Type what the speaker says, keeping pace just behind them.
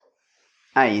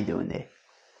How you doing there?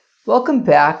 Welcome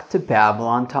back to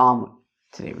Babylon Talmud.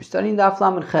 Today we're studying Daf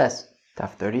Lamed Ches,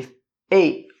 Daf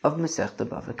 38 of Masechta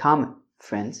BavaKama.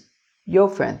 Friends, yo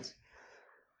friends.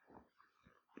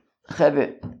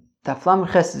 Daf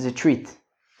Lamed Ches is a treat.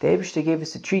 The Eibishter gave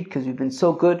us a treat because we've been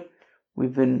so good.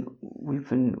 We've been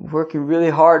working really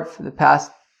hard for the past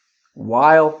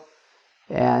while,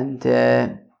 and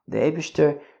the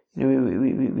Eibishter,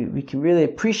 we can really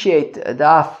appreciate a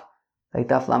daf like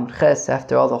Daf Lamed Ches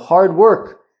after all the hard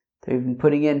work that we've been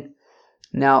putting in.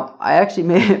 Now, I actually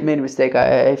made a mistake.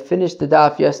 I finished the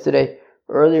daf yesterday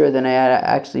earlier than I had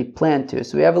actually planned to.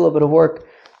 So we have a little bit of work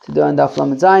to do on Daf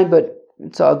Lamed Zayin, but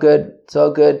it's all good. It's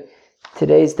all good.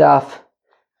 Today's daf.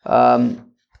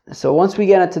 So once we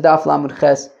get into Daf Lamed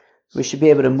Ches, we should be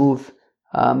able to move.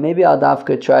 Maybe Al Daf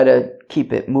could try to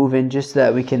keep it moving just so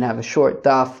that we can have a short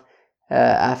daf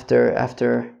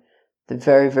after the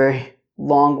very, very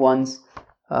long ones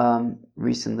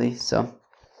recently. So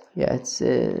yeah, it's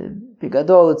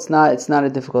bigadol. It's not a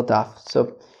difficult daf.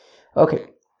 So okay,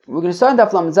 we're going to start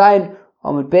Daf Lamed Zayin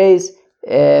Amud Beis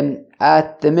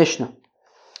at the Mishnah.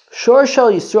 Shor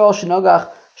shel Yisrael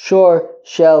shenogach shor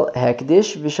shel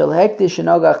hekdish v'shel hekdish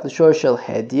shenogach l'shor shel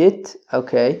hedyet.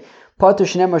 Okay, patur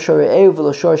shnemar shor re'eu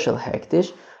v'lo shor shel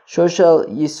hekdish. Shor shel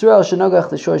Yisrael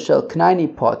shenogach l'shor shel knayni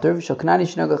patur v'shel knayni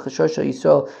shenogach l'shor shel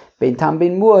Yisrael bein tam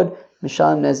bein muad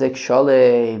mishalem nezek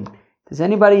shalem. Does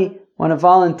anybody want to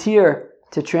volunteer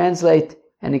to translate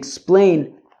and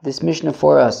explain this Mishnah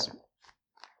for us?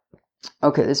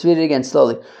 Okay, let's read it again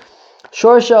slowly.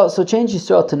 Shor shel, so change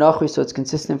Yisrael to Nochri so it's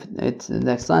consistent. It's the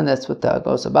next line. That's what the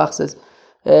Agos Abach says.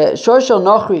 Shor shel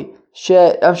Nochri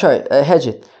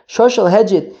Hedjit. Shor shel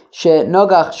Hedjit she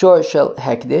nogach shor shel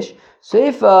hekdish. So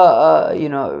if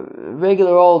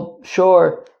regular old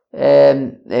shor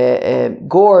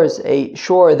gores a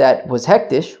shor that was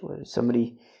hekdish,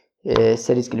 somebody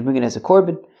said he's going to bring it as a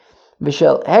korban,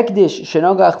 v'shel hekdish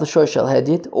shenogach l'shor shel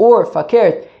hedit, or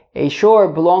fakert, a shor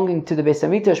belonging to the Beis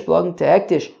Hamikdash, belonging to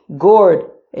hekdish, gored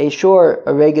a shor,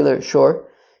 a regular shor,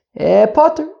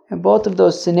 potter. In both of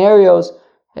those scenarios,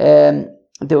 there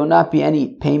will not be any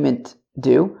payment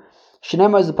due.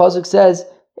 Shneimar, as the pasuk says,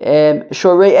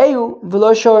 shor re'eu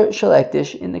v'lo shor shel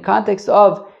hekdish. In the context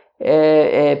of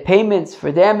payments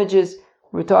for damages,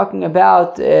 we're talking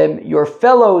about your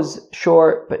fellow's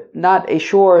shor, but not a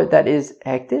shor that is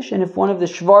hektish. And if one of the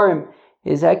shvarim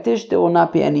is hektish, there will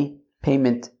not be any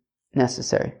payment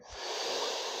necessary.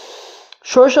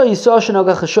 Shor shel Yisrael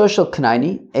shenogach shor shel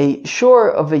knayni, a shor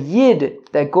of a yid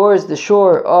that gores the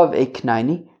shor of a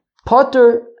knayni,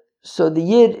 potter. So the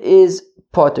yid is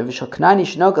potter. V'shel knayni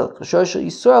shenogach shor shel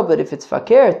Yisrael. But if it's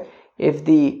fakert, if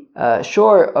the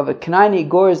shor of a knayni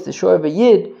gores the shor of a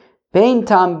yid, bein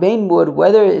tam, bein muad,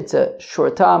 whether it's a shor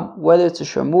tam, whether it's a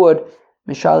shor muad,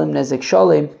 mishalem nezek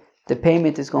shalim, the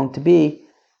payment is going to be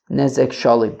nezek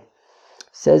shalim.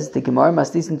 Says the Gemara,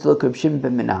 must listen to look Reb Shimon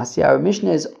ben Menashe. Our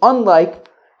Mishnah is unlike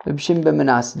Reb Shimon ben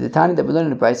Menashe. The Tani that we learn in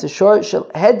the Brayso, shor shel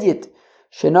hedyet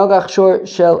shenogach shor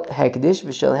shel hekdish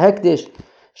v'shel hekdish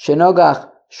shenogach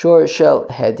shor shel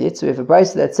hedyet. So we have a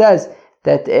Brayso that says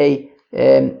that a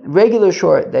regular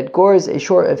shor that gores a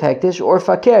shor of hekdish, or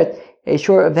fakert, a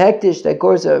shor of hekdish that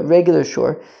gores a regular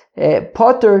shor,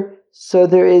 potter, so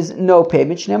there is no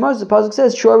payment. Shneimar, the pasuk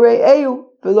says, shor re'eu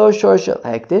v'lo shor shel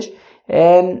hekdish,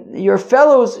 and your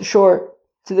fellow's shor,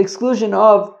 to the exclusion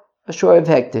of a shor of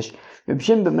hekdish. Reb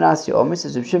Shimon ben Menashe Omer,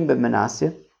 says Reb Shimon ben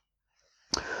Menashe,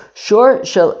 shor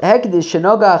shel hekdish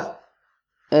shenogach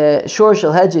shor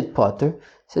shel hedjit potter.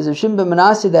 Says Reb Shimon ben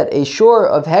Menashe that a shor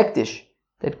of hekdish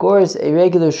that gores a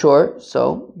regular shor,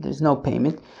 so there's no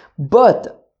payment.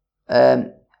 But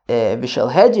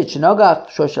v'shel hedjit shenogach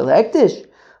shor shel hekdish.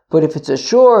 But if it's a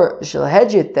shor shel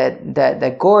hedjit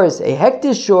that gores a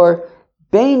hekdish shor,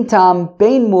 bein tam,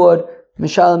 bein muad,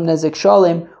 mishalem nezek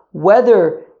shalim,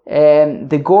 whether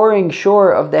the goring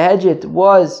shor of the hedjit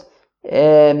was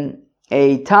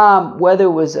a tam, whether it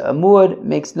was a muad,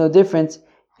 makes no difference.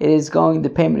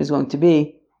 The payment is going to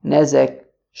be nezek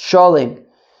shalim.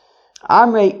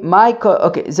 Amrei Maika.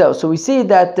 Okay, so we see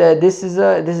that this is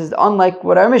unlike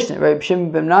what our Mishnah, right?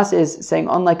 Shimon ben Menashe is saying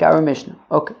unlike our Mishnah.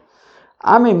 Okay.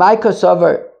 Amrei Maika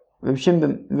Savar Reb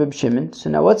Shimon. So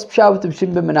now what's pshat with Reb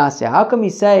Shimon ben Menashe? How come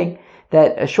he's saying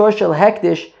that a shor shel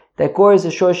hekdish that gores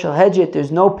a shor shel hedjit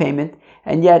there's no payment,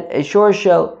 and yet a shor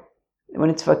shel,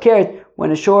 when it's fakert, when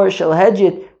a shor shel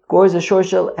hedjit gores a shor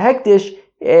shel hekdish,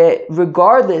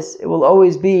 regardless it will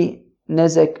always be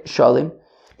nezek shalim?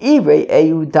 If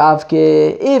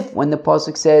when the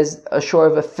pasuk says a shor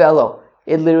of a fellow,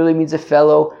 it literally means a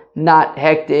fellow, not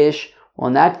hektish. Well,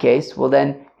 in that case,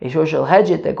 then a shor shel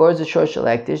hedget that goes a shor shel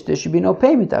hektish, there should be no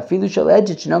payment. Afilu shel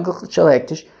hedget shenogach shel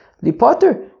hektish li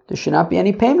potter. There should not be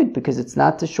any payment because it's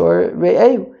not the shor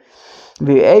re'eyu.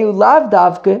 Re'eyu lav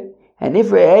davke, and if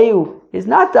re'eyu is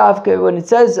not davke, when it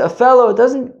says a fellow, it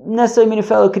doesn't necessarily mean a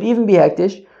fellow could even be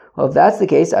hektish. Well, if that's the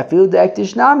case, afilu de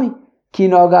hektish nami ki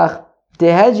nogach de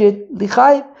hedget li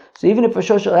chayiv. So even if a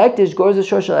shor shel hektish goes a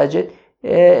shor shel hedget,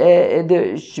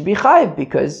 there should be chayiv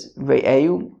because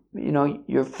re'eyu,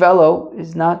 your fellow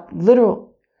is not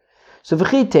literal. So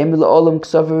v'chitem l'olam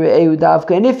k'sav re'eyu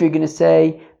davka, and if you're going to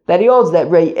say that he holds that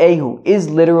re'ehu is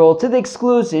literal to the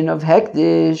exclusion of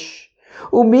hektish,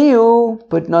 umiu,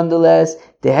 but nonetheless,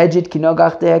 the hedget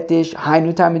kinogach de hektish,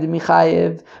 hainu tamid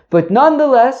michayev, but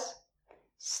nonetheless,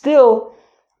 still,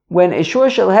 when a shor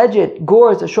shel hedget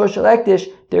gores a shor shel hektish,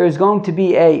 there is going to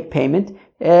be a payment,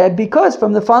 because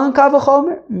from the following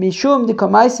kavachomer, mishum de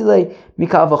kamaisile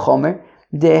mikavachomer,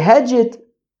 the hedget,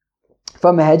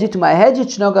 from a hedget to my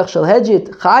hedget shnogach shel hedget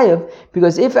chayev,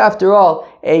 because if after all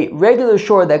a regular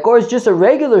shor that gores just a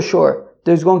regular shor,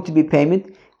 there's going to be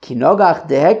payment. Kinogach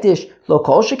de hektish lo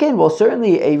kol sheken. Well,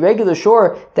 certainly a regular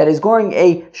shor that is goring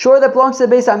a shor that belongs to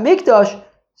the Beis HaMikdash,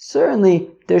 certainly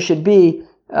there should be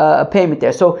a payment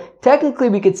there. So technically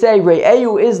we could say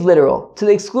re'eyu is literal to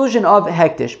the exclusion of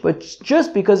hektish, but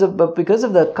just because of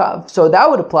the, so that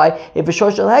would apply if a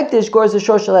shor shel hektish gores a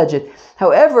shor shel hedget.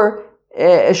 However,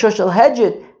 a shor shel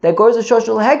hedget that goes a shor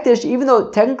shel hektish, even though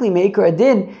technically meikar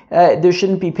adin, there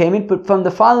shouldn't be payment, but from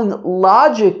the following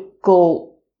logical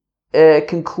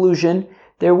conclusion,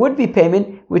 there would be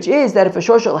payment, which is that if a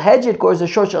shor shel hedget goes a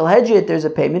shor shel hedget, there's a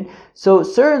payment. So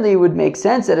certainly it would make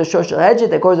sense that a shor shel hedget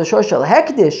that goes a shor shel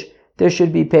hektish, there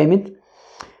should be payment.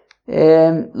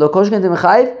 Lo kol sheken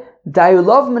demechayiv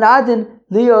dayulov menadin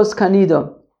lios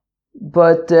kanidom.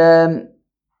 But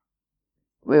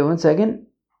wait 1 second.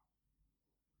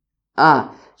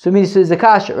 So there's a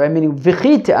kasha, right? Meaning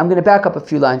v'chite. I'm going to back up a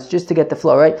few lines just to get the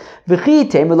flow, right?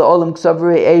 V'chite mela'olam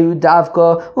ksavri eyu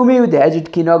davka umiu dehedjit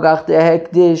kinogach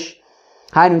dehekdish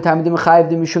hainu tamid mechayiv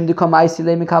demishum dekomaisi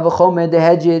lemikavachomer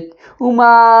dehedjit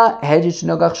uma hedjit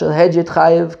shnogach shel hedjit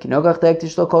chayiv kinogach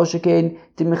dehekdish lo kol sheken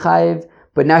demechayiv.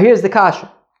 But now here's the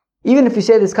kasha. Even if you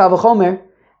say this kavachomer,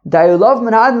 dayulav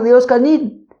menadin lios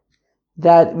kanid,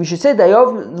 that we should say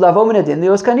dayov lavo menadin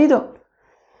lios kanido.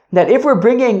 That if we're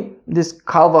bringing this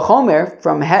kal vachomer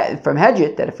from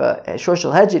hedget, that if a shor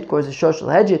shel hedget goes to shor shel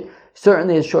hedget,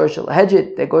 certainly a shor shel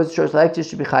hedget that goes to shor shel hedget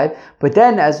should be chayiv. But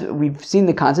then, as we've seen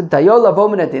the concept, tayo lavo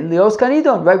menadin lios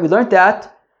kanidon, right? We learned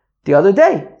that the other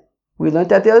day.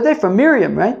 From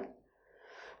Miriam, right?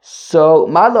 So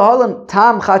ma laholam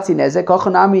tam chatzi nezek,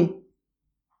 ochonami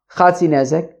chatzi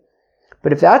nezek.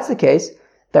 But if that's the case,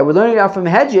 that we're learning out from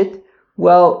hedget,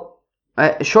 well,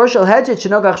 shor shel hedget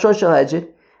shenogach shor shel hedget.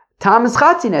 Tam is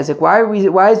chatzi nezek. Why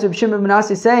is Reb Shimon ben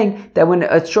Menashe saying that when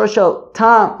a shor shel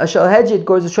hedget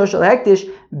goes to shor shel hektish,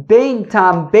 bein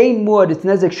tam, bein muad, it's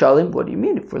nezek shalim? What do you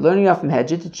mean? If we're learning off from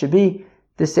hedget, it should be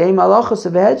the same halachos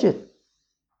of a hedget.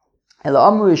 Ela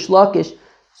amru Rish Lakish.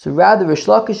 So rather, Rish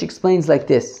Lakish explains like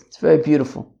this. It's very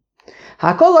beautiful.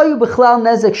 Hakol ayu b'chlal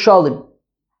nezek shalim.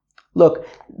 Look,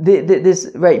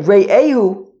 this right,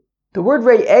 re'ehu, the word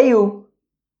re'ehu,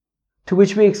 to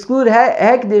which we exclude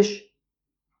hekdish,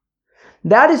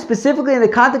 that is specifically in the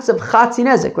context of chatzi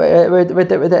nezek,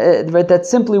 right? That's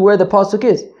simply where the pasuk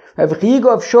is. Right? V'chiyigo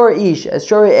of shor ish as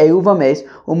shor ehu v'meis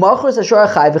u'machros as shor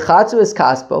achai v'chatzu as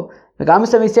kaspo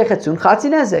v'gamus ha'misech chatzun chatzi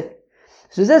nezek.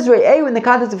 So it says ehu in the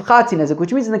context of chatzi nezek,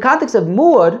 which means in the context of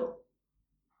muad,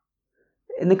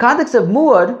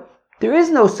 there is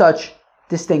no such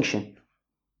distinction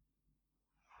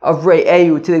of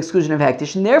ehu to the exclusion of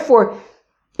hektish, and therefore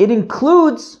it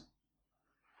includes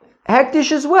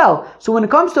hektish as well. So when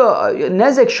it comes to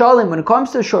nezek shalim, when it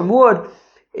comes to shor muad,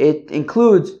 it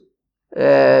includes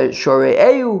shor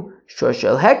ehu, shor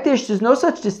shel hektish. There's no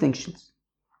such distinctions,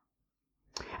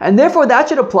 and therefore that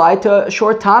should apply to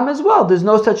shor tam as well. There's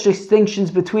no such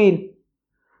distinctions between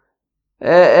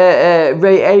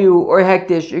ehu or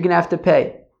hektish. You're going to have to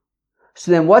pay.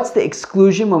 So then, what's the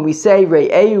exclusion when we say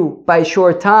ehu by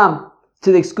shor tam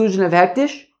to the exclusion of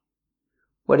hektish?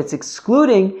 What it's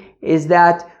excluding is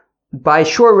that by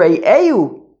shor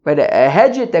re'ehu, right, a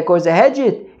hedget that goes a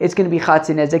hedget, it's going to be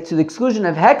chatzi nezek to the exclusion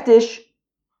of hektish,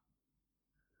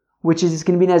 which is it's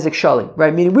going to be nezek shalim,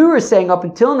 right? Meaning we were saying up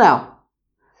until now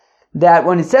that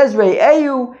when it says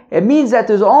re'ehu, it means that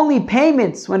there's only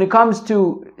payments when it comes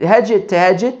to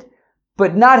hedget,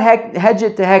 but not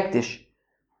hedget to hektish.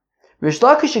 Rish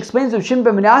Lakish explains that Shimon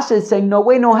ben Menashe is saying, no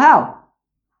way, no how.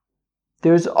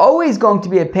 There's always going to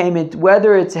be a payment,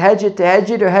 whether it's hedget to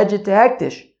hedget or hedget to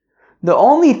hektish. The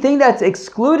only thing that's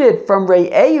excluded from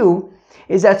Re'eyu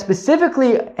is that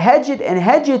specifically Hedjit, and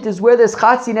Hedjit is where there's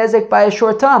Chatzi Nezek by a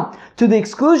short time, to the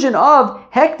exclusion of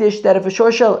Hektish, that if a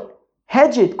shor shel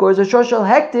Hedjit goes a shor shel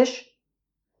Hektish,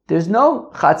 there's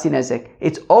no Chatzi Nezek.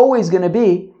 It's always going to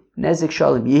be Nezek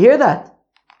Shalim. You hear that?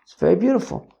 It's very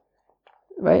beautiful.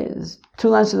 Right? There's 2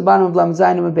 lines to the bottom of Lam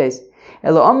Zayin and Beis.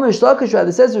 Elo Amr Rish Lakish,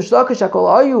 rather says Rish Lakish, Akol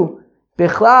Ayu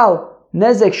Bichlal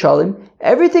Nezek Shalim.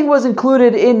 Everything was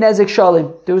included in Nezek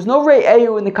Shalim. There was no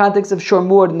Re'eyu in the context of Shor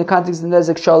Mud, in the context of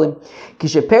Nezek Shalim.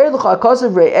 Kisheper L'cha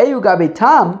Akasav Re'eyu Gabe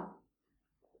Tam.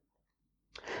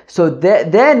 So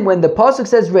then when the pasuk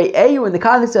says Re'eyu in the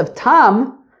context of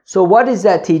Tam, so what is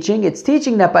that teaching? It's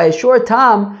teaching that by a short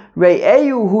Tam,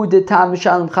 Re'eyu hu de Tam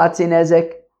v'shalim Chatzi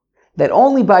Nezek, that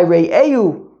only by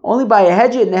Re'eyu, only by a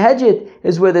Hedjit, and a Hedjit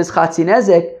is where there's Chatzi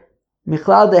Nezek,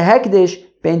 Michlal de Hekdish,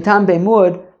 Ben Tam Ben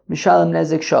Mud, Mishalim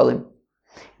Nezek Shalim.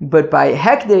 But by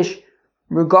Hekdish,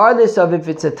 regardless of if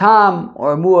it's a Tam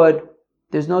or a Mud,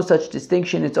 there's no such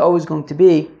distinction. It's always going to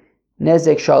be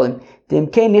Nezek Shalim.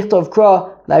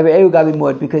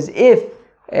 Because if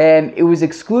it was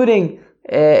excluding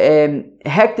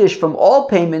Hekdish from all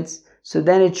payments, so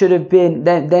then it should have been,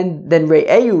 then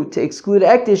Re'eyu, to exclude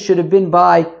Hekdish, should have been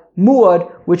by Muad,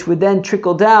 which would then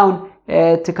trickle down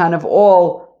to kind of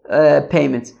all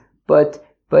payments. But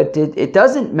it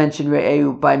doesn't mention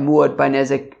Re'eyu by Muad, by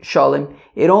Nezek Shalim.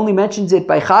 It only mentions it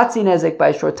by Chatzi Nezek,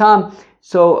 by Shortam.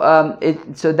 So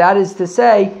that is to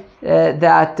say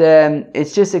that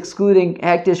it's just excluding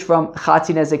Hektish from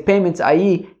Chatzi Nezek payments,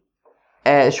 i.e.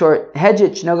 Short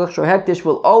Hedjit, Shnogach Short Hektish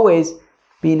will always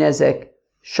be Nezek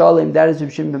Shalim. That is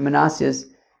Reb Shimon ben Manasseh's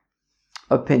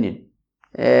opinion.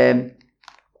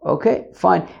 Okay,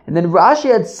 fine. And then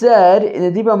Rashi had said in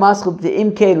the Dibra Maschil, the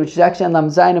Imkaid, which is actually on Lam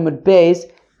Zayin Amud Beis,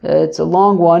 it's a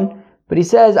long one, but he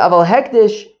says, Aval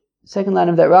Hektish, second line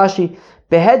of that Rashi,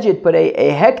 Behedjit, but a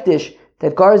Hektish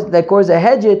that gores a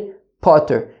Hedjit,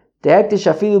 Potter. The Hektish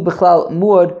Afilu Bichlal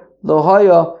Muad,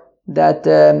 Lohaya, that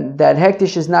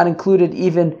Hektish is not included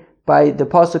even by the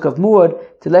pasuk of Muad,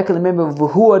 to lekal remember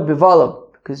v'huad b'valam,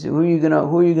 because who are you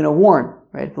gonna warn,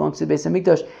 right? It belongs to the Beis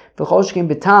Hamikdash. V'chol shkem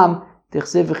b'tam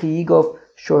d'chsev v'chiyigov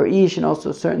shor ish, and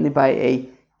also certainly by a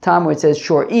tam where it says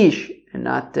shor ish and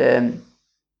not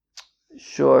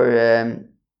shor.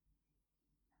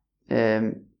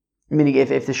 Meaning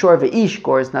if the shor of a ish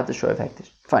gores, not the shor of Hektish.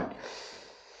 Fine.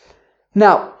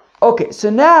 Now. So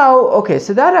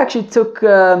that actually took,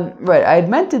 right, I had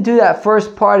meant to do that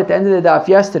first part at the end of the daf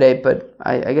yesterday, but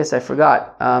I guess I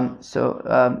forgot. But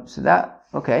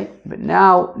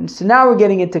now we're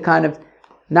getting into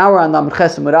now we're on Lamed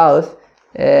Ches Amud Aleph,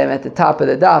 at the top of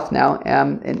the daf now,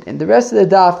 and the rest of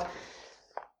the daf,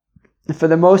 for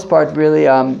the most part, really,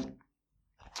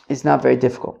 is not very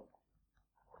difficult.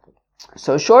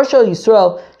 So, Shor Shel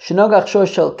Yisrael, Shenogach Shor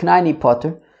Shel Knaini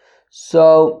Potter,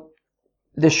 so,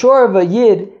 the shore of a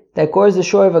Yid that gores the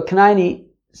shore of a Knaini,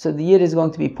 so the Yid is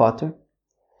going to be Potter.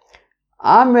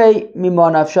 Amrei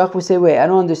Mimon Avshach, we say, wait, I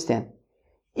don't understand.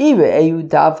 If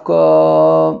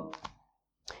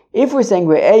we're saying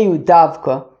Re'eyu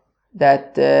Davka,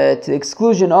 that to the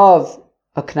exclusion of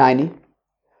a Knaini,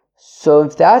 so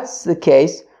if that's the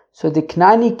case, so the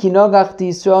Knaini Kinogach di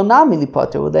Yisrael Namili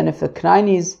Potter, well then if the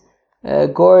Knaini's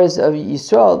gores of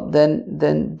Yisrael,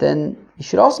 then he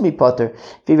should also be Potter.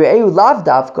 If Re'eyu lav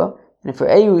davka, and if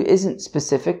Re'eyu isn't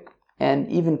specific, and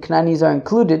even Knainis are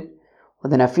included,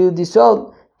 well then Afilu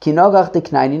Disol, Kinogach de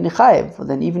Knaini Nechayev. Well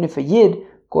then even if a Yid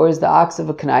gores the ox of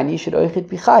a Knaini, should Oichit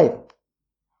be Chayev.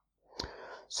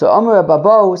 So Omar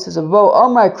Ababo says,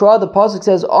 Omar Kra, the Pasuk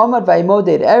says, Omar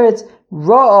Vaimoded Eretz,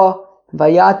 Ra'a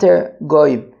Vayater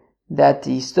Goyim. That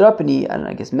he stood up and he,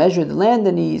 I guess, measured the land,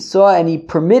 and he saw and he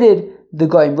permitted the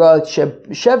Goyim. Ra'a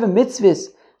Sheva Mitzvahs,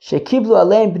 Shekiblu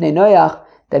Aleim Bnei Noach,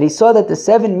 that he saw that the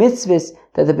 7 mitzvahs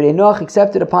that the Bnei Noach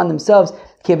accepted upon themselves,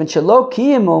 Kevin Shalo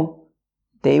Kiyimu,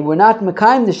 they were not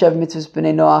Mekayim the 7 mitzvahs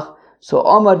Bnei Noach, so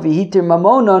Omad V'hitir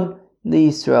Mamonon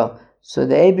L'Yisrael. So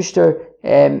the Eibishter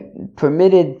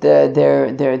permitted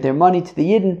their money to the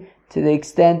Yidden to the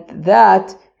extent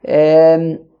that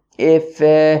if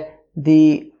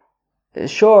the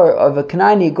shore of a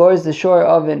Knaini gores the shore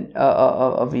of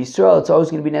Yisrael, it's always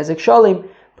going to be Nezek Shalim.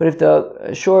 But if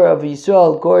the shore of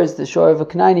Yisrael gores the shore of a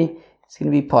Knaini, it's going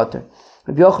to be Potter.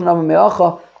 Rabbi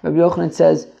Yochanan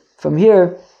says from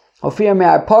here, Ofir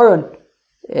me'ar paron,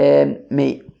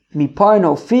 mi paron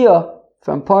ofia,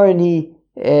 from paron he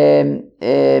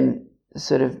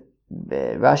sort of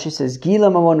Rashi says Gila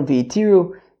mamon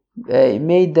v'itiru,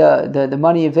 made the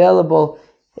money available,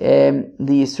 the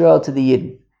Yisrael to the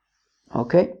Yidden.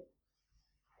 Okay,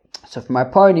 so from our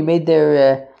paron he made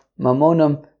their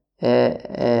mamonam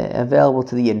available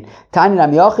to the Yidden. Tanya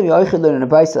Nam Yochim Yochid learn in a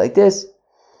brayso like this: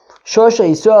 Shor shel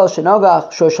Yisrael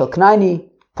shenogach, shor shel Knaini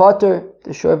potter.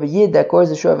 The shor of a Yid that gores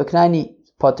the shor of a Knaini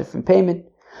potter from payment.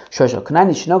 Shor shel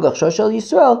Knaini shenogach, shor shel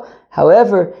Yisrael.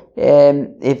 However,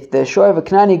 if the shor of a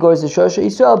Knaini gores the shor shel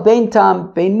Yisrael, bein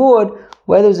tam bein muad,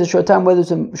 whether it's a short time, whether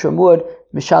it's a shor muad,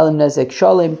 mishalim nezek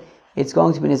shalim, it's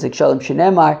going to be nezek shalim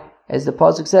shenemar, as the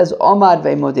pasuk says, Omad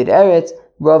ve'modid eretz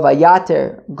rav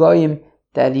ayater goyim,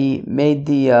 that he made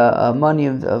the money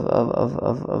of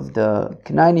the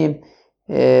Canaanim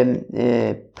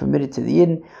permitted to the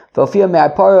Yidden. V'ofia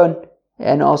me'aparon,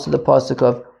 and also the pasuk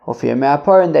of Ofia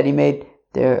me'aparon, that he made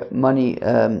their money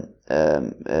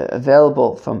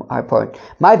available from Harparon.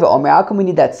 Ma'va Omer, how come we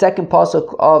need that second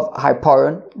pasuk of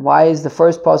Harparon? Why is the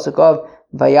first pasuk of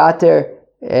Vayater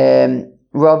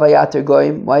Rav Vayater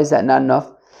Goyim? Why is that not enough?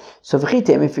 So if you're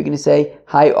going to say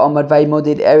Hi Omar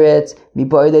Vaymodid Eretz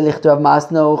Miboyle Lichtrav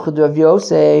Masno Chudrav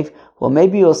Yosef, well,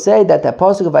 maybe you'll say that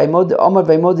pasuk of Omar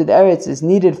Vaymodid Eretz is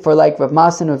needed for like Rav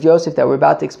Masno and Rav Yosef that we're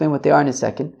about to explain what they are in a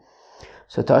second.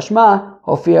 So Tashma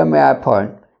Ofir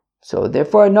Me'aparon. So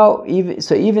therefore, no.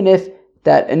 Even if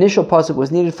that initial pasuk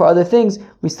was needed for other things,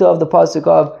 we still have the pasuk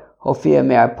of Ofia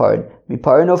Me'aparon.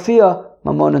 Miparon Ofia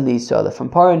Mamonon L'Yisrael. From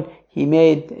Paran, he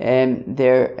made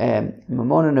their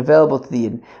Mamonon available to the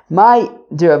Yidden. My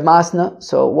dear Rav Masna.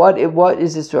 So what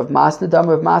is this Rav Masna? Dam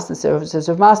Rav Masna says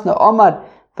Rav Masna Omad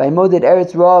Vaymoded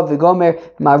Eretz Ra V'Gomer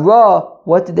Ma Ra.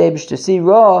 What did they wish to see?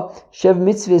 Ra Shev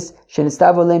Mitzvahs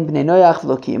Shenistavo Leim Bnei Noach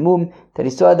V'Lo Ki'imum. That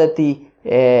he saw that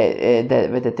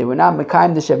that they were not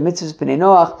mekayim the shev mitzvahs b'nei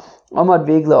Noach. Omad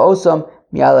v'igla osam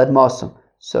mi'alad mosam.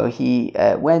 So he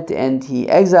went and he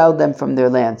exiled them from their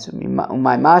lands.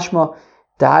 Umay mashma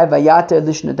dahai vayater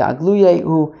lishna da'agluye.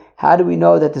 Who? How do we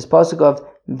know that this pasuk of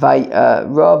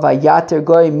ra vayater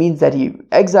goyim means that he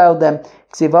exiled them?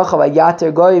 Ksivacha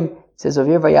vayater goyim, it says over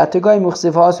here vayater goyim.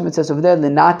 Uchsiv hasum, it says over there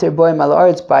lenater boyim al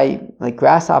arts, by like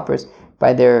grasshoppers,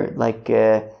 by their like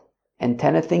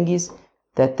antenna thingies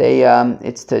that they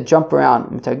it's to jump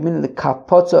around. The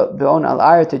kapotza beon al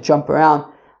ar, to jump around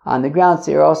on the ground.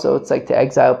 So also it's like to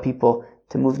exile people,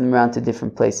 to move them around to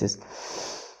different places.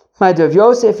 My Rav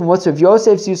Yosef, and what's Rav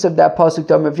Yosef's use of that pasuk?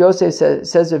 Rav Yosef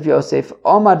says Rav Yosef,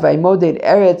 Omad vaymoded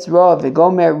eretz ra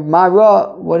v'gomer ma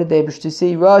ra. What did they wish to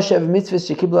see? Ra shev mitzvahs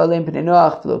shekiblu aleim pnei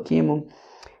Noach v'lo kiyimum.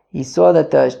 He saw that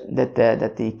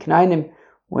the Knainim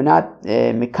were not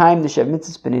mekayim the shev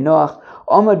mitzvahs pnei Noach.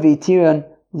 Omad v'itiran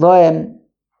loem.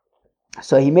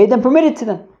 So he made them permitted to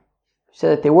them. He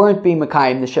said that they weren't being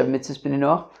mekayim the shev mitzvahs b'nei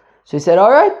Noach. So he said,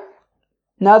 all right,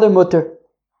 now they're mutter.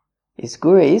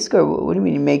 Iskura. What do you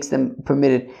mean he makes them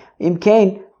permitted? Im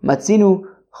kain matzinu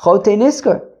chote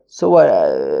niskar. So what?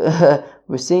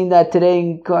 We're seeing that today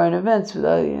in current events.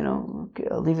 Okay,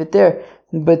 I'll leave it there.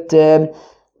 But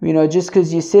just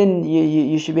because you sin,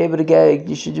 you should be able to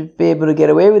get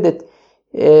away with it.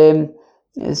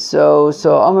 So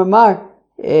Amar Mar.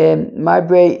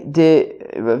 Marbre de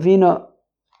Ravino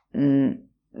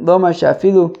Lomar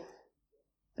Shafilu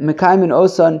Mekaimin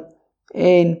Osan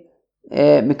Ein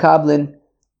Mekablin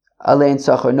Alein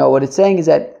Sachar. No, what it's saying is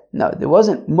that no, there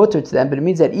wasn't mutter to them, but it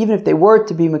means that even if they were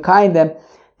to be Mekayim them,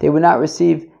 they would not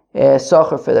receive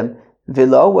Sachar for them.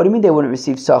 Vilo, what do you mean they wouldn't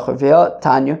receive Sachar? Vilo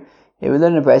Tanya, it would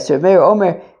learn in a brayso. Meir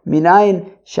Omer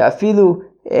Minayin Shafilu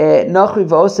Nachri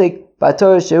Vosek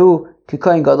Bator Shehu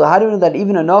Kikoyin Gadol. How do we know that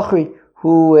even a Nachri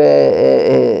who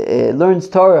learns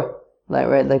Torah, like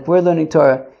we're learning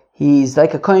Torah, he's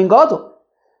like a Kohen Gadol.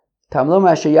 That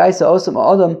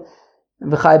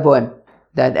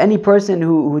any person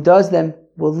who does them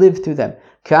will live through them.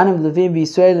 Doesn't say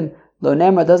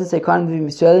Kanim Levim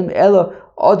Yisraelim, Elo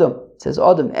Adam. It says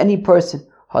Adam, any person.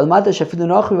 Even a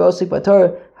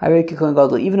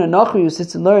Nachri who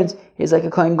sits and learns is like a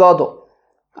Kohen Gadol.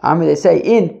 They say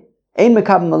in Ein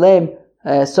Mekabel Malem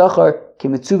Sachar.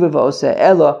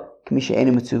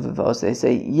 They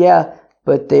say, yeah,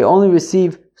 but they only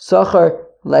receive sachar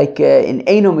like in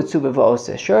Eino Mitzuvah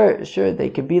V'oseh. Sure, they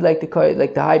could be like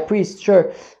the high priest,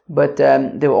 sure, but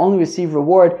they will only receive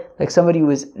reward like somebody who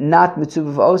is not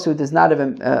Mitzuvah V'oseh, who does not have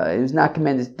who's not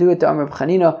commanded to do it. The Amar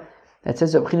B'chanina, that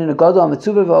says B'chanina Gadol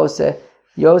Mitzuvah V'oseh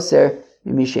Yoser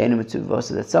Mimisha Eino Mitzuvah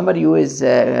V'oseh. That somebody who is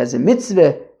has a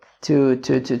mitzvah to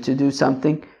do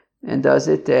something and does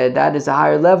it, that is a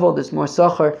higher level, there's more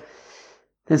sachar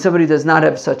than somebody who does not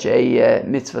have such a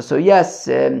mitzvah. So yes,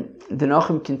 the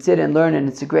Nochim can sit and learn and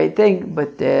it's a great thing,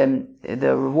 but the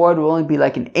reward will only be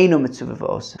like an Eino mitzvah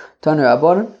v'os. Tanu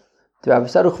Rabbanon, the Rabbi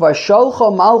Saruch var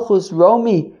sholcho malchus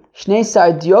Romi shnei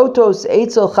sardiotos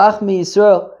eitzel chachmi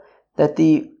Yisrael, that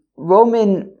the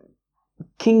Roman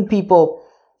king people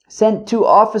sent two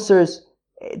officers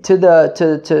to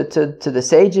the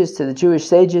sages, to the Jewish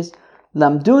sages,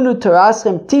 Lamdunu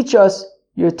Toraschem, teach us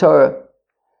your Torah.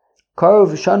 Karu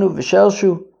v'shanu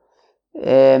v'shelshu.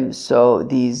 So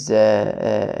these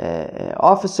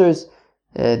officers,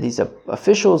 these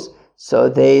officials, so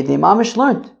they mamish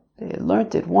learned. They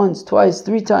learned it once, twice,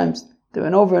 3 times. They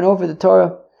went over and over the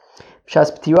Torah.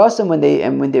 Shas p'tirasam, when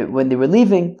they were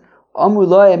leaving, amru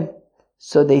lohem,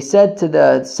 so they said to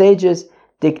the sages,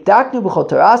 Dikdaknu b'chol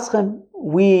toraschem.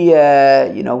 We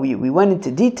went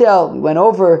into detail. We went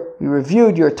over. We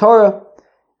reviewed your Torah,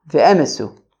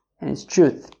 ve'emesu, and its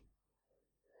truth.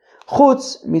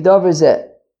 Chutz midavar zeh,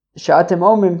 sha'atem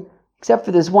omrim, except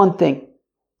for this one thing,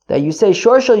 that you say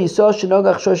shor shel yisrael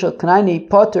shenogach shor shel Kanaani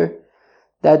potter,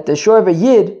 that the shor of a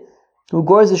yid who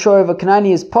gores the shor of a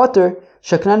Kanaani is potter,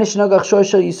 sheknani shenogach shor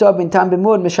shel yisrael bin tam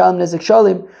b'mud mishalim nezek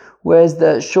shalim, whereas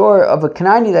the shor of a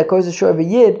Kanaani that gores the shor of a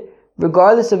yid,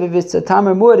 regardless of if it's a tam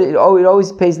or mud, it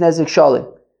always pays nezek shalim.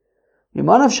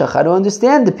 Yimanav shach, I don't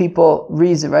understand the people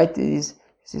reason, right? These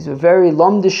were very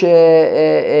lomdish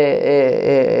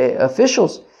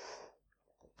officials,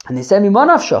 and they said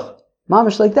mimanav shach,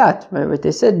 mamish like that, right?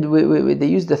 They said they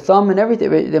used the thumb and everything.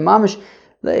 The mamish,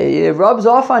 it rubs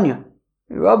off on you.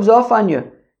 It rubs off on you.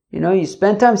 You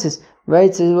spend time. It says, right?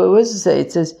 It says, what does it say?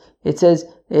 It says.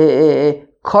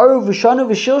 Karu v'shanu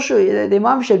v'shilshu. The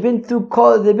mamish had been through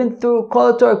Kol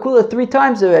Torah Kula 3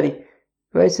 times already,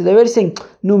 right? So they're already saying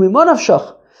nu mimanav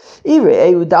shach.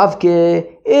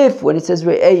 If when it says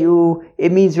re'eu,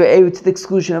 it means re'eu to the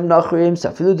exclusion of nachrim.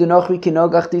 Safilu de nachri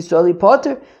kinogach d'Yisraeli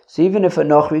potter. So even if a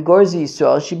nachri gores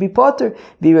Yisrael, should be potter.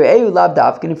 Re'eu lav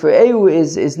davke. If re'eu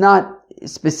is not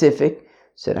specific,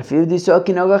 so safilu d'Yisrael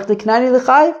kinogach d'Knaani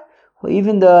l'chayiv. Well,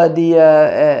 even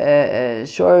the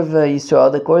shore of Yisrael,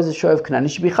 the gores the shore of Knaani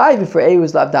should be chayiv if re'eu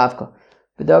is lav davka.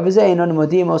 But davazei non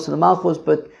modim also the malchus.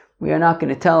 But we are not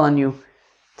going to tell on you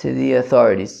to the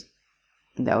authorities.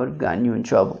 That would have gotten you in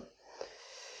trouble.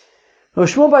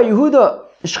 Shmuel bar Yehuda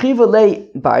shchiva lei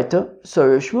barta.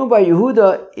 So Shmuel bar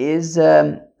Yehuda, his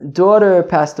daughter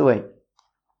passed away.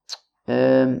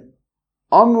 Amru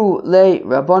lei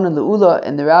rabbanan leula,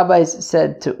 and the rabbis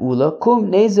said to Ula,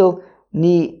 kum nezel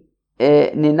ni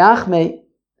ninachme.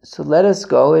 So let us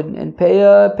go and pay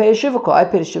a shiva call. I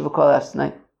paid a shiva call last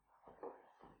night.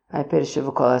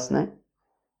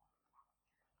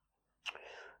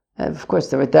 Of course,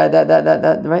 that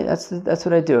right. That's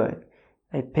what I do.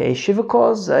 I pay shiva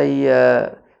calls.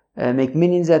 I make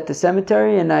minions at the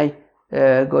cemetery, and I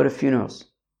go to funerals.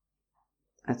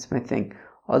 That's my thing.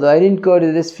 Although I didn't go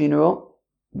to this funeral,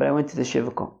 but I went to the shiva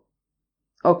call.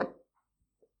 Okay,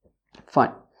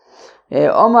 fine.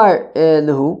 Omar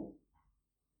lehu.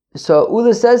 So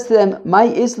Ula says to them, "My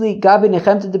isli gabi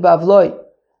nechemta de bavloi."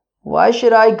 Why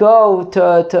should I go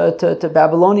to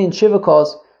Babylonian shiva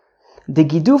calls? The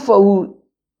Gidufa, who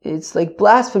it's like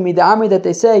blasphemy, the army that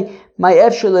they say, my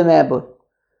efshel emebud.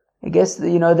 I guess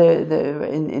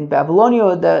in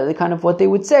Babylonia, the kind of what they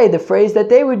would say, the phrase that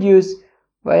they would use.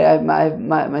 Right,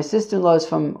 my sister-in-law is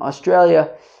from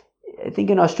Australia. I think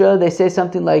in Australia they say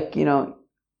something like, you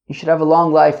should have a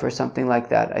long life or something like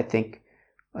that. I think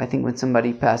when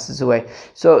somebody passes away.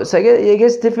 So I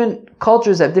guess different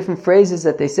cultures have different phrases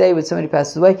that they say when somebody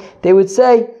passes away. They would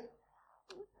say,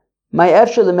 my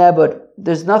efshel lemebud,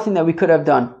 there's nothing that we could have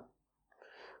done.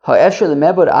 Ha efshel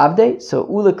lemebud avde. So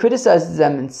Ula criticizes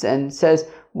them and says,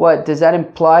 what does that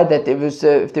imply, that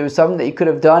if there was something that you could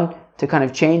have done to kind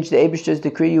of change the Eibishter's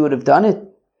decree, you would have done it?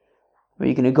 Or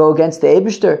you're going to go against the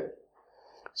Eibishter?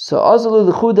 So Azalu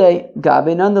l'chude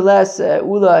gabe. Nonetheless,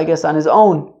 Ula, I guess on his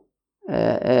own,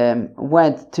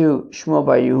 went to Shmuel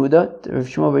bar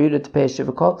Yehuda to pay a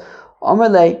shiva call.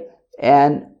 Omerlei.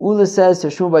 And Ula says to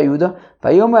Shmuel bar Yehuda,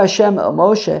 "Vayomer Hashem el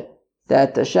Moshe,"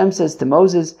 that Hashem says to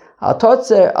Moses, "Al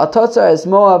totzer es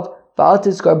Moab, v'al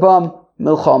tizkar bam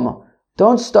milchama."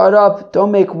 Don't start up, don't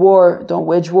make war, don't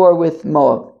wage war with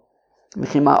Moab.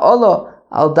 V'chima Allah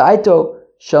al daito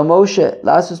shel Moshe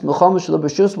lasus milchama shelo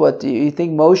b'shus. What do you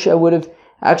think Moshe would have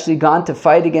actually gone to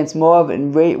fight against Moab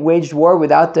and waged war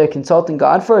without consulting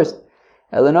God first?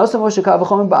 Elanosa Moshe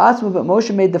kavachom ba'atzma, but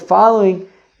Moshe made the following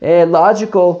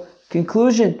logical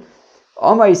conclusion.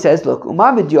 Omar, he says, look,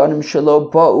 Umar Midyanim Shalo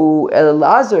Ba'u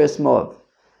Elazar es Moab,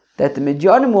 that the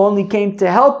Midyanim only came to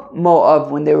help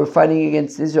Moab when they were fighting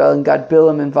against Israel and got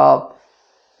Bilam involved.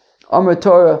 Omar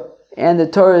Torah, and the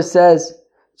Torah says,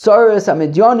 Tzoros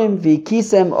HaMidyanim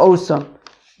v'ikisem osam,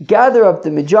 gather up the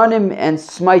Midyanim and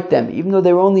smite them, even though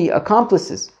they were only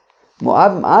accomplices.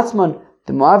 Moavim Atzman,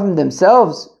 the Moavim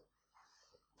themselves,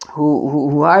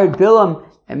 who hired Bilam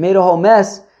and made a whole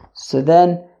mess. So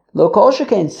then Lo kol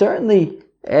shekain, certainly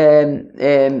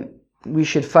we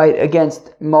should fight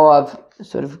against Moab,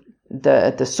 sort of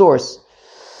at the source.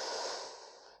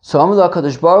 So Amallah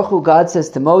Kadosh Baruch Hu, God says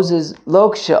to Moses,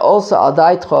 Lok she'olsa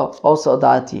adaitcha, also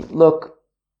adati. Look,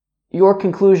 your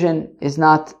conclusion is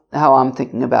not how I'm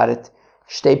thinking about it.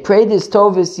 Shtei predis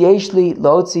tovis yeshli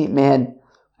lotzi mehen.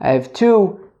 I have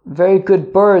two very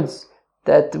good birds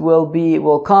that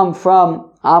will come from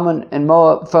Ammon and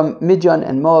Moab, from Midian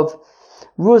and Moab.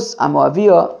 Rus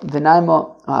Amoavia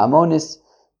v'Naimo Ha'amonis.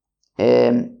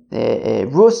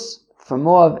 Rus from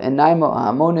Moab and Naimo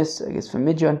Ha'amonis, I guess from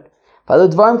Midian.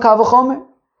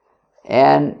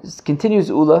 And continues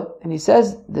Ula, and he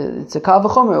says it's a kal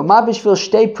v'chomer. Uma b'shvil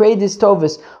shtei predis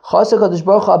tovis chasa kadosh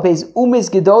baruch hu abeis umis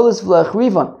gedolos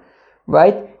v'lachrivan.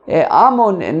 Right?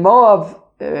 Ammon and Moab,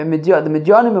 the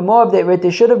Midianim and Moab,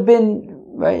 they should have been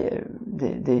right.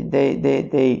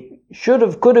 They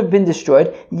could have been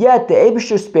destroyed. Yet the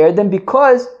Eibusher spared them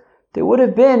because they would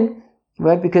have been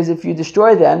right. Because if you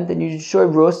destroy them, then you destroy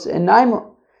Rus and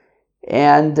Naimo,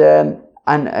 and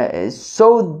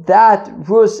so that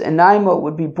Rus and Naima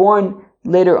would be born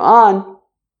later on,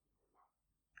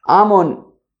 Ammon,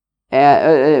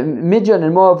 Midian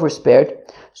and Moab were spared.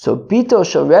 So Bito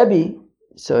Shel Rebbe,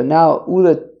 so now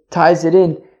Ula ties it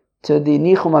in to the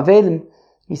Nichum Avelim.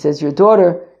 He says, your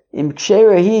daughter, Im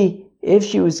Kshera hi, if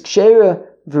she was Kshera,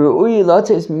 V'ru'uyi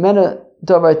Lates Mimena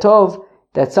Davar Tov,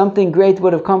 that something great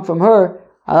would have come from her,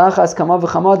 Alachas Kama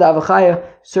V'chama D'Avachaya,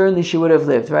 certainly she would have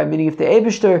lived, right? Meaning if the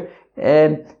Eibishter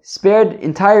spared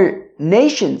entire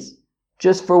nations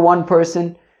just for one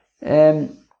person,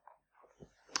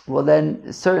 well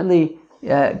then certainly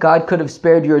God could have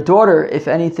spared your daughter if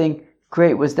anything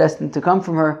great was destined to come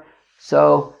from her.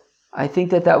 So I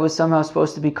think that was somehow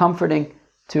supposed to be comforting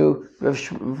to Rav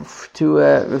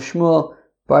Shmuel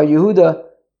Bar Yehuda,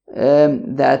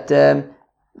 that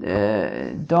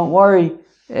don't worry,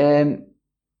 you're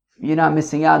not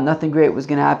missing out. Nothing great was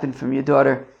going to happen from your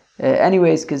daughter.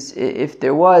 Anyways, because if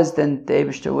there was, then the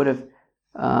Eibishter would have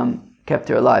kept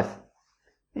her alive.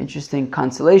 Interesting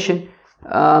consolation.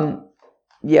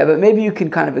 Yeah, but maybe you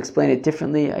can kind of explain it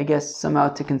differently, I guess, somehow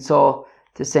to console,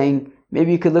 to saying,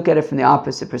 maybe you could look at it from the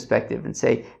opposite perspective and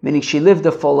say, meaning she lived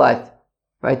a full life,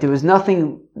 right? There was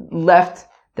nothing left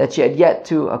that she had yet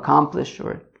to accomplish,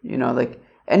 or, like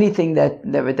anything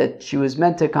that she was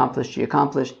meant to accomplish, she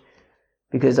accomplished,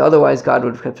 because otherwise God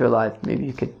would have kept her alive. Maybe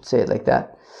you could say it like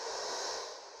that.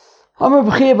 Amar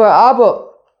B'chia bar Abba,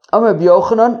 Amar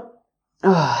B'Yochanan,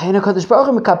 HaKadosh Baruch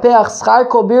Hu mekapeach schar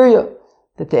kol birya,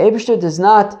 that the Eibishter does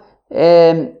not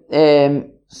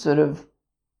sort of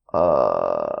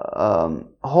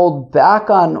hold back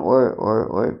on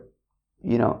or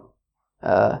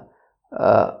I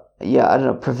don't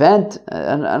know, prevent.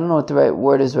 I don't know what the right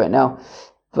word is right now,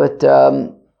 but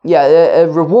a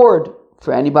reward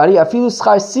for anybody. Afilu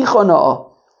schar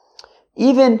sichonah,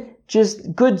 even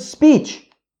just good speech,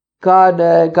 God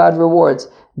rewards.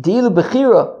 Di'ilu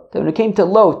bechira, that when it came to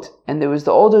Lot, and there was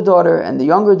the older daughter and the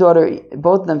younger daughter,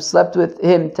 both of them slept with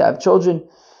him to have children.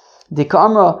 The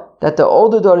Kamra, that the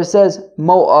older daughter says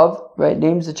Moav, right,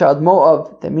 names the child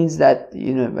Moav. That means that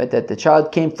right, that the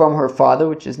child came from her father,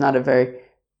 which is not a very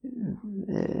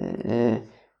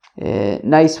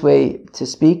nice way to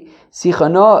speak.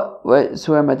 Sichana,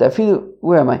 so where am I?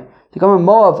 The Kamra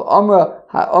Moav, Amra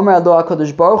Alo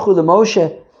HaKadosh Baruch Hu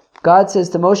LeMoshe. God says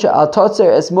to Moshe, Al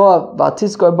Totzer es Moav, Val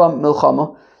Tizkor Bam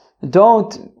Milchama.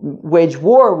 Don't wage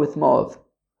war with Moab.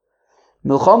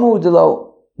 Milchamu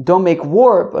delo, don't make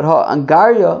war, but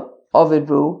angaria of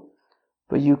idbu,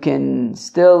 but you can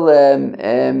still what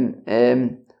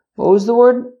was the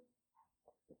word?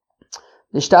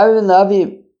 You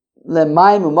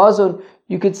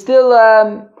could still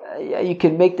you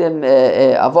could make them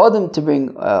avodim to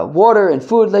bring water and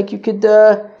food, like you could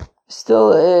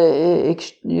still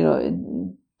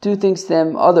do things to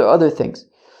them, other things.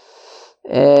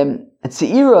 And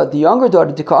Seira, the younger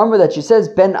daughter, to Ka'amr, that she says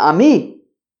Ben Ami,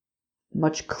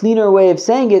 much cleaner way of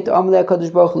saying it. Amalei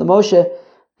HaKadosh Baruch Hu LeMoshe,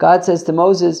 God says to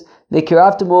Moses,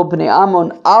 "V'kiraftamu b'nei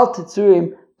Ammon al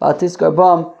tetzurim b'al tiskar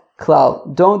bam klal."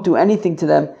 Don't do anything to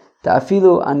them.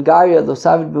 Ta'afilu angaria lo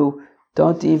savidbu.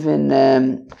 Don't even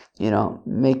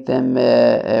make them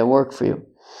work for you.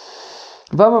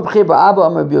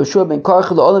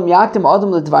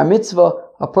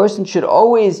 A person should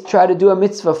always try to do a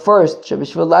mitzvah first,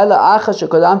 because for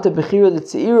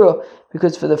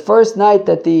the first night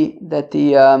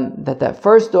that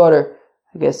first daughter,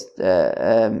 I guess,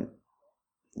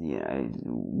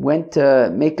 went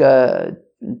to make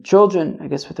children, I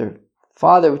guess, with her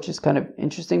father, which is kind of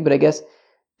interesting, but I guess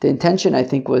the intention, I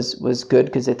think, was good,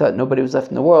 because they thought nobody was left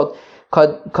in the world.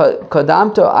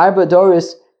 Kadamto arba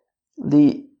doris,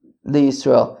 the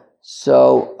Yisrael.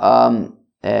 So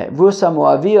Rusa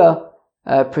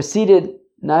Moavia preceded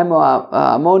Naimo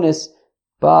Amonis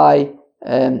by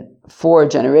 4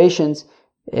 generations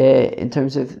in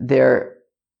terms of their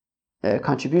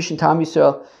contribution to Am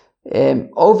Yisrael.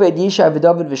 Oved Yishai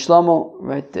v'David v'Shlomo,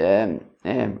 right?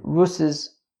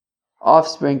 Rusa's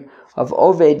offspring of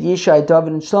Oved, Yishai,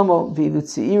 David, and Shlomo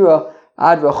v'Lutziira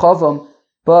ad Rechovam,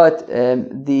 but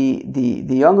the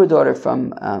younger daughter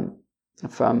from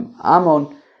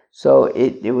Ammon, so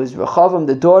it was Rechovam,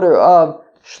 the daughter of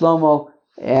Shlomo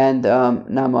and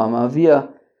Namo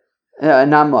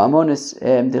Amonis,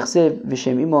 Dechsev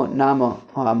v'Shem Imo Namo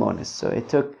Amonis. So it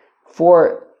took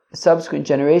 4 subsequent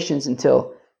generations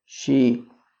until she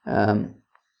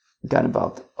got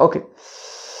involved. Okay.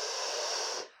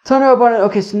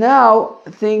 Okay, so now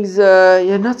things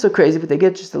not so crazy, but they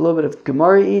get just a little bit of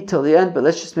Gemara till the end. But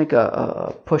let's just make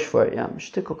a push for it. Yeah, I'm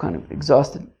shtickle kind of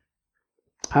exhausted.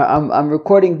 I'm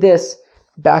recording this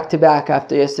back to back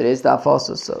after yesterday's daf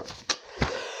also, so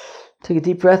take a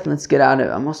deep breath and let's get out of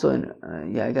it. I'm also in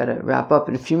I gotta wrap up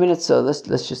in a few minutes, so let's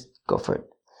just go for it.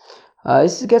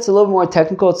 This gets a little more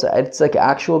technical. It's like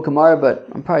actual Gemara, but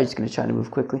I'm probably just gonna try to move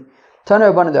quickly. Tana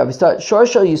Rabbanan there. We start Shor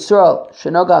Shel Yisrael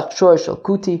Shenogach Shor Shel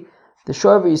Kuti. The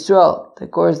shore of Yisrael that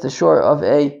goes the shore of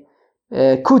a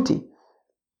Kuti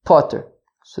potter.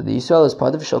 So the Yisrael is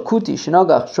part of Shel Kuti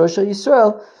Shenogach Shor Shel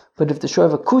Yisrael. But if the shore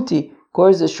of a Kuti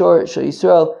goes the shore Shel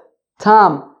Yisrael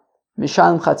Tam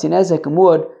Mishalim Chatzi Nezek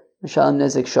Amud Mishalim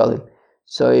Nezek Shalim.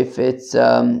 So if it's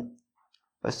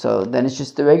so then it's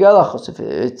just the regular halachos.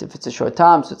 If it's a short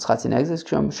time, so it's Chatzi Nezek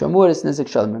Shamur, it's Nezek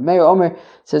Shalim. Meir Omer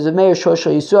says the Meir Shor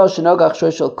Shel Yisrael Shenogach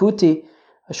Shor Shel Kuti.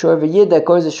 A shore of a yid that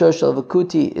goes the shore of a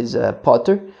kuti is a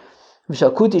potter.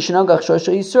 V'shal kuti shenogach shore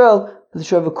shel Yisrael. The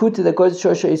shore of a kuti that goes the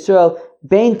shore shel Yisrael.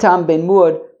 Bein tam bein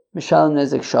muad mishalim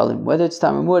nezek shalim. Whether it's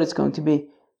tam or muad, it's going to be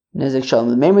nezek shalim.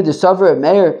 The Meimer the Sover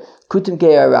Meir kutim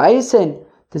ge'arayasin.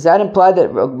 Does that imply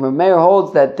that Meir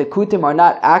holds that the kutim are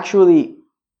not actually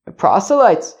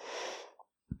proselytes,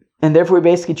 and therefore we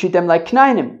basically treat them like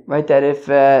knainim, right? That if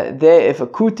a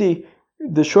kuti,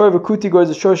 the shore of a kuti goes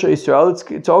the shore shel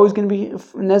Yisrael, it's always going to be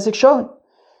nezek shalim.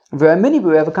 Very many, but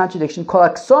we have a contradiction. Kol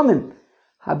aksomim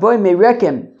haboy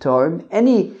merekem torim.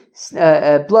 Any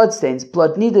blood stains,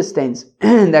 blood nida stains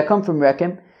that come from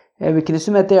rekem, we can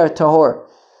assume that they are tahor.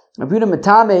 Rabbi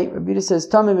Yehuda says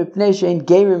tamim mipnei shein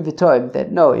geirim v'torim.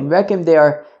 That no, in rekem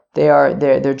they're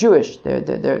Jewish.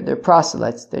 They're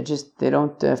proselytes. They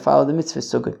don't follow the mitzvahs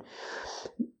so good.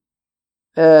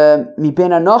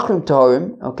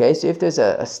 Okay, so if there's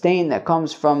a stain that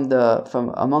comes from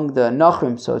among the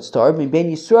nachrim, so it's tahor. Miben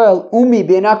Yisrael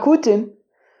umiben akutim.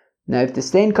 Now, if the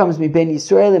stain comes miben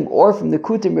Yisraelim or from the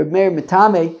kutim, Reb Meir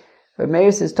mitame. Reb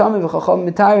Meir says tamei v'chacham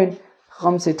mitarin.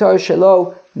 Chacham say tahor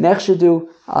shelo nechshedu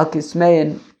al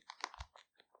kismein.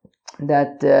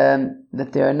 That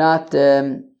they are not.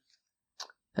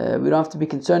 We don't have to be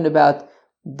concerned about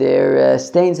their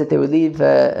stains, that they would leave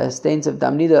stains of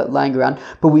damnida lying around.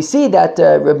 But we see that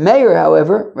Reb Meir,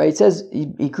 however, right, he says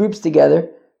he groups together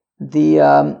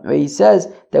he says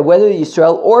that whether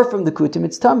Yisrael or from the kutim,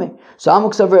 it's tamei. So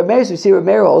Amuk of Reb Meir, so we see Reb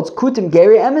Meir holds kutim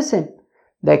geri emesim,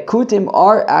 that kutim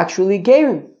are actually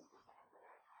gerim,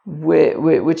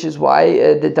 which is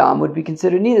why the dam would be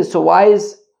considered nida. So why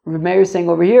is Reb Meir saying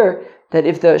over here that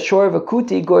if the shore of a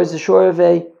kuti goes the shore of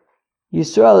a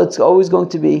Yisrael, it's always going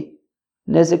to be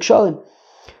nezek shalim?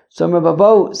 So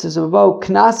Rabbi says,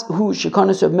 knas hu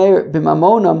shekanos Reb Meir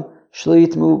b'mamonam shlo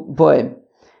yitmu boim.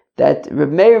 That Reb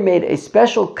Meir made a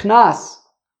special knas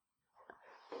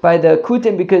by the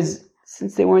kutim because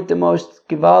since they weren't the most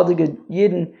gewaldige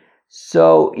yidden,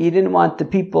 so he didn't want the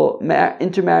people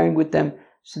intermarrying with them.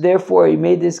 So therefore, he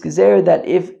made this gezerah that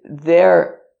if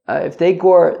they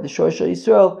gore the shor shel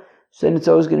Yisrael, so then it's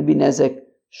always going to be nezek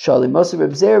shalim. Most of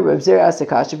Reb Zer asked the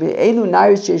kasha, elu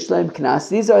nairis sheishleim knas.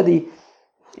 These are the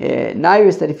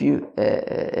nairis that if you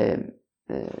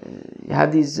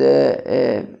have these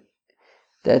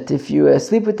that if you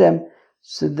sleep with them,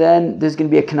 so then there's going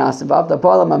to be a knas involved.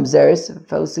 Abala mamzeris, if a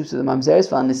fellow sleeps with a mamzeris,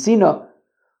 val nesino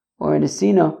or a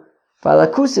nesino, val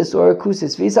akusis or a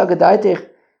kusis. V'isa gadaitich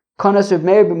kanas Reb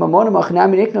Meir b'mamonim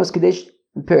achnam niknos kadesh.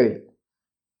 Period.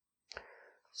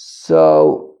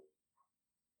 So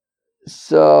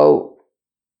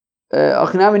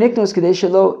achnam niknos kadesh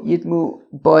lo yitmu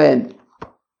boen.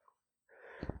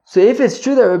 So if it's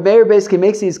true that Reb Meir basically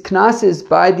makes these knases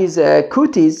by these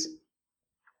kutis,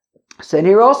 so and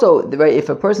here also, right, if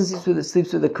a person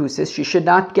sleeps with a kusis, she should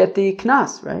not get the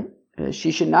knas, right?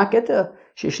 She should not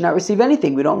receive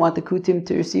anything. We don't want the kutim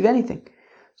to receive anything.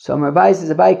 So Rabbi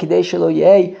says, "Abai kadei shelo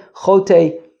yei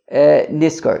chote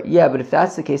niskar. Yeah, but if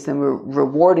that's the case, then we're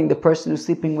rewarding the person who's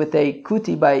sleeping with a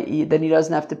kuti then he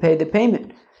doesn't have to pay the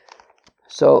payment.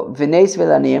 So v'neis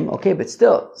v'laniyim, okay, but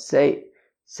still, say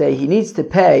he needs to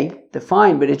pay the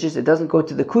fine, but it doesn't go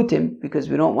to the kutim, because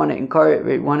we don't want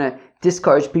to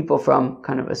discourage people from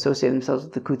kind of associating themselves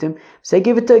with the kutim. Say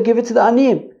give it to the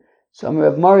aniyim. So Amar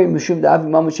Rav Mari Mishum Da'avi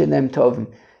Mamush Them Tovim.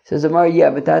 Says Amar, yeah,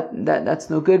 but that's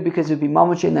no good, because it would be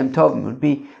Mamush Them Tovim. It would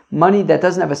be money that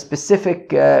doesn't have a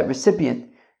specific recipient,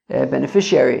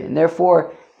 beneficiary, and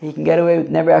therefore he can get away with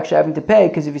never actually having to pay,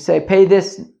 because if you say pay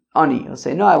this ani, he'll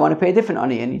say no, I want to pay a different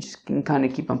ani, and you just can kind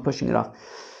of keep on pushing it off.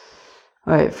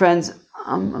 All right, friends,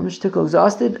 I'm just too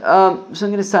exhausted, so I'm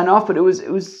going to sign off. But it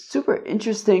was super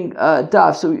interesting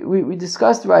daf. So we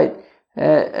discussed, right,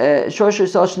 Shorshel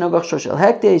Shalshnogach, Shorshel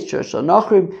Hekdesh, Shorshel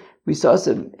Nachrim. We saw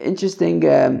some interesting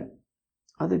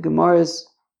other Gemaras.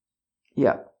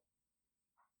 Yeah,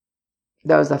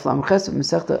 that was the Flam Ches of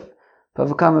Masechta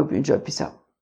BavaKama. Enjoy. Peace out.